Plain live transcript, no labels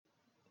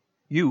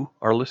You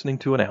are listening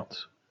to An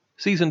Ounce,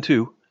 Season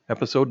 2,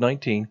 Episode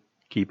 19,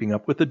 Keeping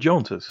Up with the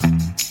Joneses.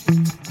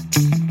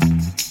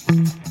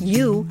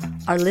 You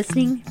are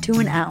listening to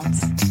An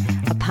Ounce,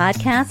 a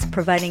podcast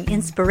providing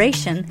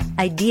inspiration,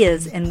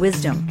 ideas, and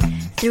wisdom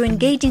through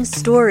engaging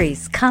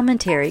stories,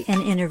 commentary,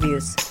 and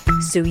interviews,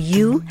 so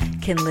you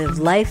can live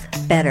life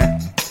better.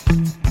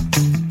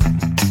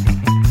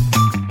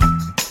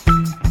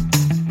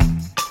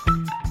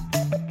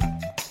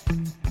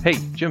 Hey,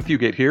 Jim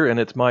Fugate here, and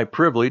it's my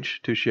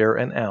privilege to share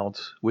an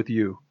ounce with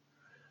you.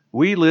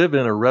 We live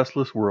in a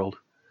restless world.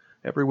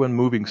 Everyone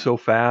moving so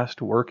fast,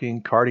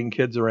 working, carting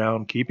kids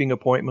around, keeping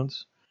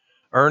appointments,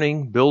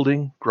 earning,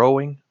 building,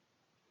 growing.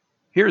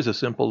 Here's a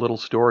simple little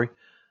story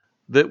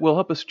that will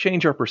help us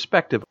change our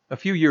perspective. A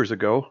few years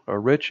ago, a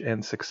rich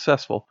and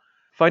successful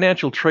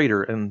financial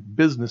trader and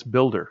business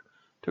builder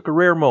took a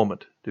rare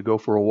moment to go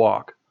for a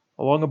walk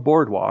along a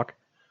boardwalk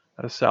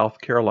at a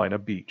South Carolina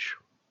beach.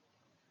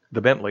 The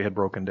Bentley had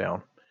broken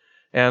down,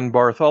 and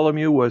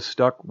Bartholomew was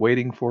stuck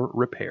waiting for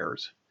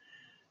repairs.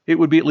 It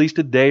would be at least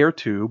a day or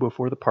two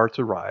before the parts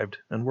arrived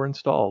and were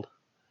installed.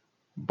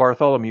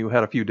 Bartholomew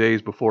had a few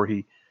days before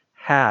he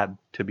had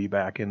to be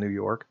back in New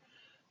York,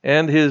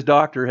 and his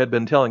doctor had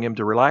been telling him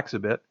to relax a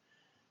bit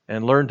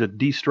and learn to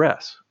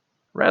de-stress.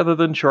 Rather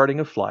than charting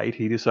a flight,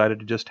 he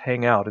decided to just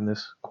hang out in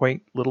this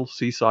quaint little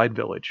seaside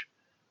village.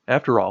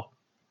 After all,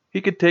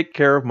 he could take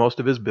care of most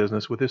of his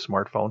business with his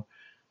smartphone,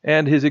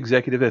 and his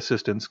executive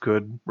assistants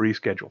could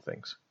reschedule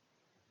things.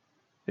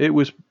 It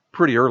was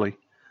pretty early,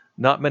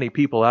 not many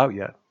people out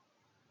yet.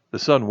 The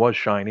sun was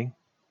shining,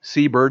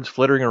 seabirds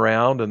flittering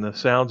around, and the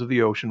sounds of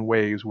the ocean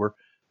waves were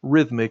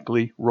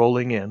rhythmically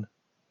rolling in.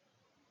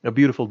 A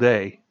beautiful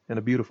day and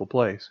a beautiful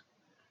place.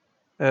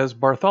 As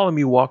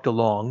Bartholomew walked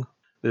along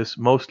this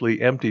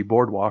mostly empty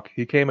boardwalk,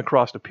 he came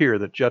across a pier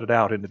that jutted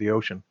out into the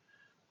ocean.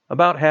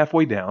 About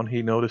halfway down,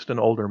 he noticed an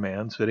older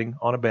man sitting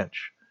on a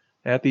bench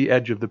at the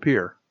edge of the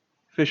pier,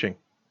 fishing.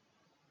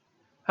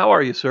 "How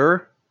are you,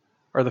 sir?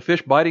 Are the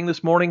fish biting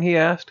this morning?" he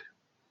asked.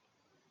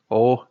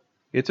 "Oh,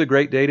 it's a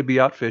great day to be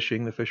out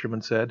fishing," the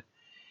fisherman said,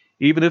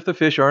 "even if the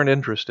fish aren't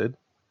interested."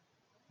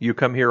 "You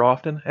come here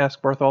often?"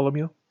 asked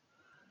Bartholomew.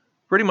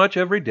 "Pretty much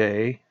every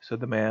day,"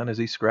 said the man as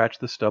he scratched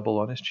the stubble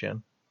on his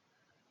chin.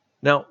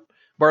 Now,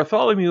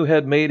 Bartholomew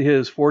had made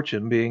his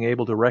fortune being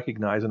able to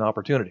recognize an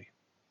opportunity.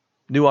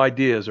 New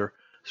ideas or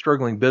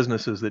struggling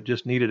businesses that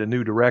just needed a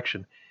new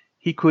direction.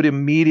 He could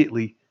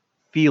immediately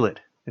feel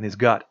it in his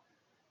gut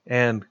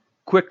and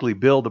quickly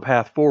build the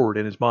path forward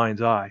in his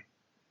mind's eye.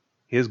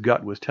 His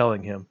gut was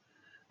telling him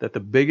that the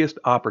biggest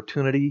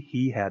opportunity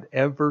he had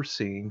ever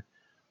seen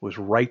was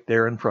right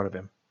there in front of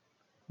him.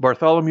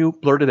 Bartholomew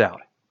blurted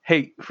out,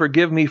 "Hey,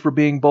 forgive me for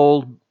being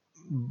bold,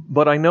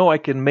 but I know I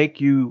can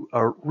make you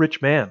a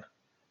rich man.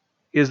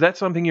 Is that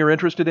something you're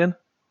interested in?"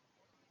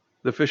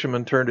 The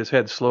fisherman turned his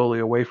head slowly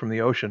away from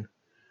the ocean.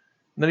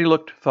 Then he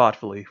looked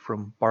thoughtfully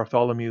from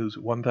Bartholomew's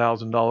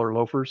 $1,000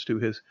 loafers to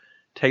his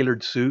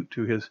tailored suit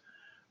to his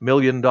 $1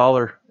 million,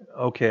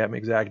 okay, I'm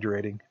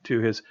exaggerating, to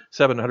his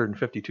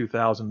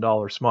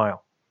 $752,000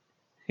 smile.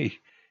 He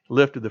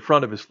lifted the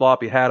front of his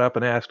floppy hat up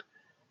and asked,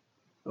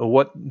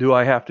 "What do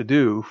I have to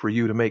do for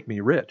you to make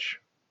me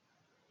rich?"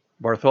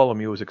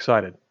 Bartholomew was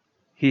excited.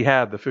 He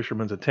had the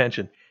fisherman's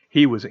attention.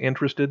 He was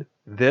interested.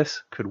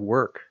 This could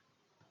work.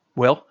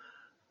 "Well,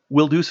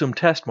 we'll do some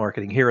test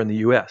marketing here in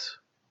the U.S.,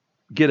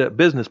 get a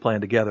business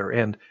plan together,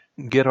 and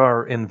get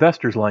our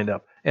investors lined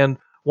up. And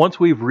once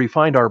we've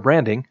refined our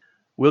branding,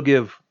 we'll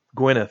give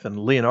Gwyneth and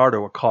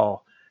Leonardo a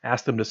call,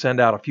 ask them to send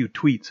out a few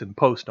tweets and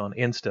post on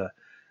Insta,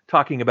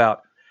 talking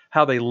about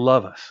how they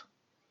love us.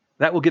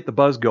 That will get the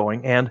buzz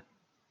going, and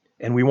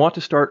we want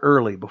to start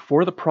early,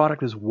 before the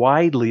product is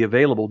widely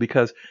available,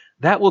 because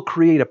that will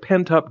create a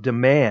pent-up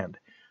demand.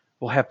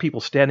 We'll have people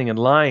standing in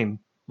line,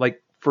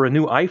 like for a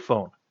new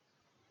iPhone.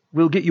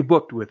 We'll get you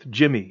booked with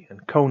Jimmy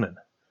and Conan.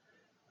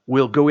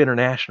 We'll go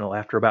international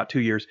after about 2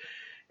 years,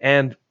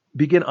 and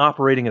begin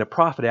operating at a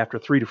profit after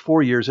 3 to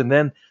 4 years, and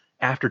then,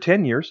 after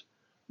 10 years,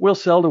 we'll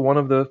sell to one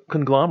of the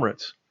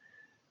conglomerates.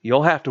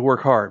 You'll have to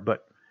work hard,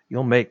 but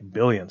you'll make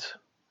billions."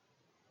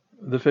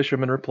 The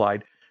fisherman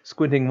replied,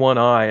 squinting one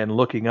eye and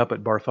looking up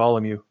at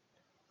Bartholomew,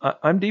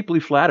 "I'm deeply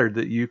flattered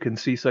that you can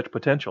see such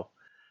potential.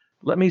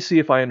 Let me see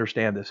if I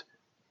understand this.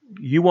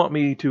 You want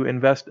me to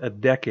invest a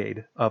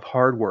decade of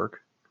hard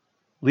work,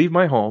 leave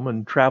my home,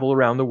 and travel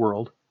around the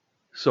world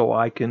so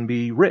I can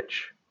be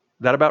rich.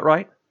 That about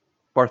right?"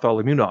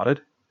 Bartholomew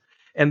nodded.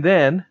 "And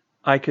then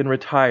I can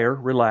retire,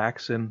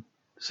 relax, and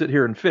sit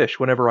here and fish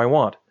whenever I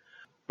want."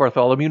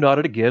 Bartholomew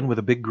nodded again with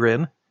a big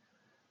grin.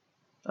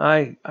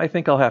 I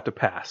think I'll have to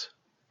pass."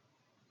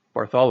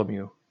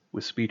 Bartholomew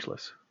was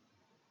speechless.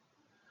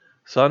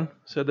 "Son,"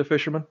 said the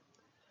fisherman,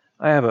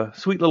 "I have a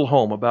sweet little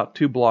home about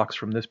 2 blocks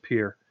from this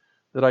pier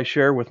that I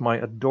share with my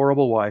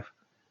adorable wife,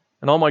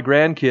 and all my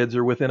grandkids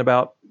are within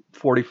about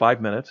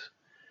 45 minutes,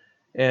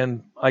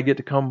 and I get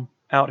to come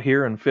out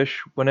here and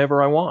fish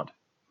whenever I want.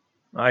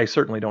 I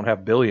certainly don't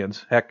have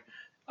billions. Heck,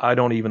 I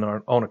don't even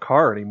own a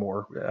car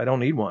anymore. I don't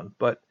need one.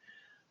 But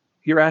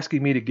You're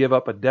asking me to give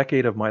up a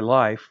decade of my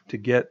life to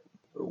get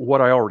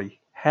what I already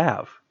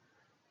have.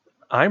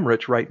 I'm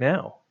rich right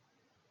now.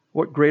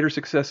 What greater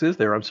success is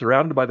there? I'm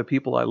surrounded by the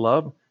people I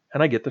love,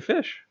 and I get to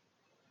fish.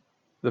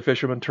 The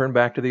fisherman turned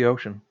back to the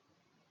ocean,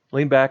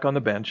 leaned back on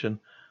the bench, and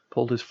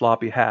pulled his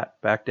floppy hat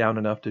back down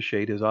enough to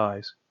shade his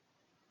eyes.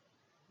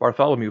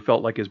 Bartholomew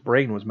felt like his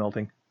brain was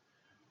melting.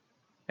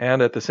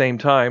 And at the same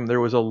time, there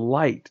was a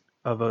light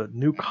of a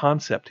new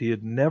concept he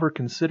had never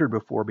considered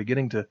before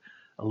beginning to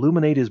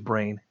illuminate his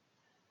brain.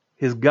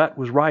 His gut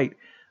was right.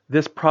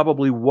 This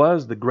probably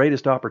was the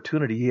greatest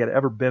opportunity he had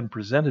ever been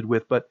presented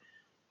with, but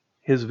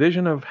his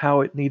vision of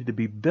how it needed to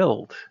be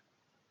built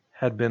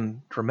had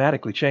been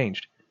dramatically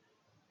changed.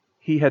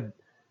 He had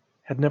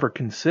never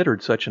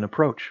considered such an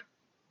approach.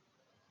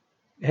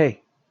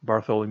 "Hey,"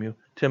 Bartholomew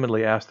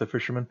timidly asked the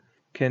fisherman,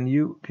 Can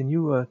you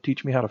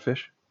teach me how to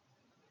fish?"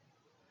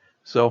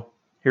 So,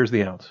 here's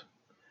the ounce.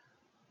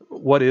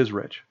 What is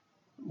rich?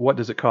 What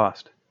does it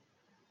cost?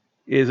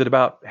 Is it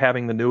about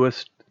having the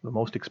newest, the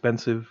most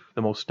expensive,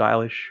 the most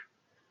stylish?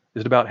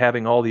 Is it about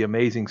having all the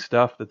amazing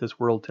stuff that this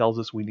world tells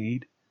us we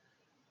need?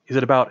 Is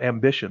it about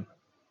ambition,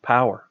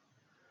 power?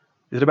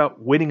 Is it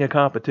about winning a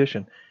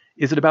competition?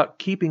 Is it about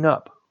keeping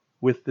up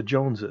with the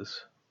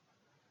Joneses?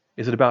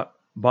 Is it about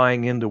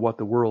buying into what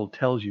the world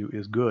tells you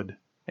is good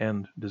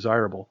and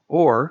desirable?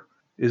 Or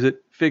is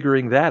it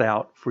figuring that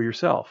out for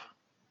yourself?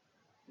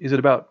 Is it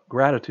about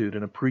gratitude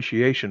and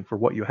appreciation for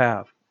what you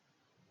have?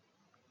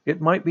 It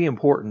might be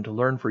important to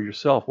learn for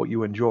yourself what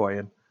you enjoy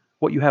and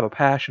what you have a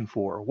passion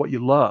for, what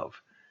you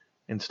love,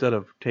 instead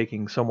of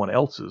taking someone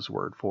else's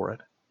word for it.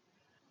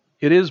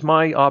 It is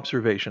my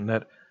observation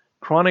that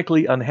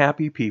chronically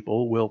unhappy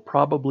people will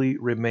probably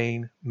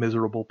remain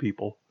miserable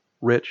people,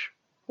 rich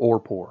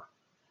or poor.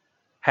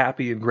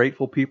 Happy and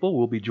grateful people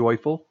will be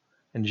joyful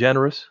and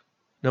generous,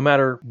 no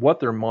matter what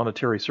their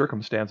monetary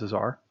circumstances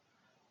are.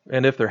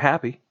 And if they're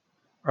happy,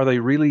 are they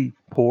really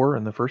poor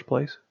in the first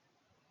place?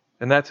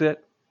 And that's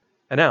it.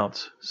 An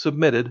ounce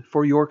submitted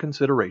for your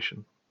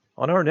consideration.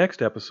 On our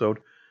next episode,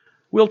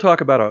 we'll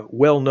talk about a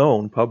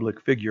well-known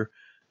public figure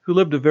who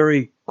lived a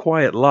very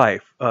quiet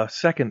life, a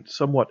second,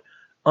 somewhat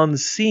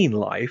unseen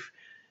life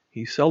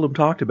he seldom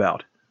talked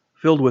about,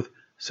 filled with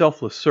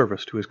selfless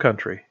service to his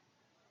country.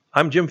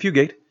 I'm Jim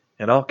Fugate,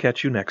 and I'll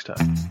catch you next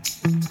time.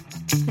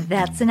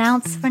 That's an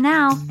ounce for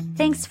now.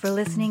 Thanks for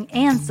listening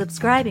and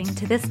subscribing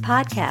to this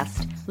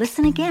podcast.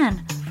 Listen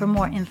again for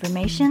more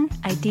information,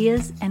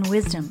 ideas, and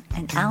wisdom,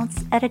 an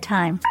ounce at a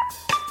time.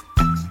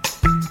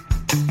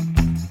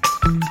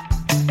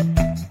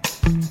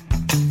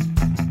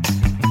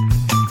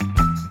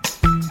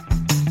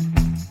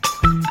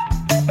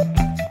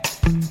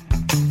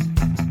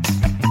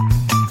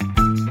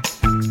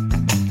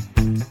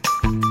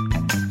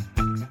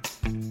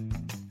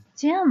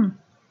 Jim,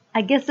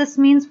 I guess this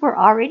means we're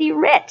already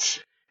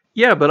rich.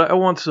 Yeah, but I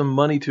want some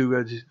money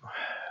to...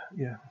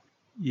 Yeah.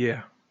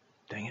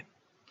 Dang it.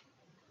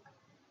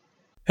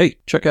 Hey,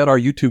 check out our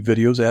YouTube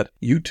videos at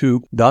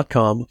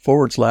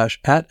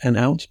youtube.com/@an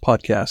ounce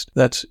podcast.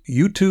 That's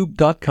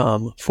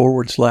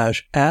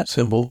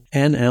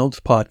youtube.com/@an ounce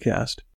podcast.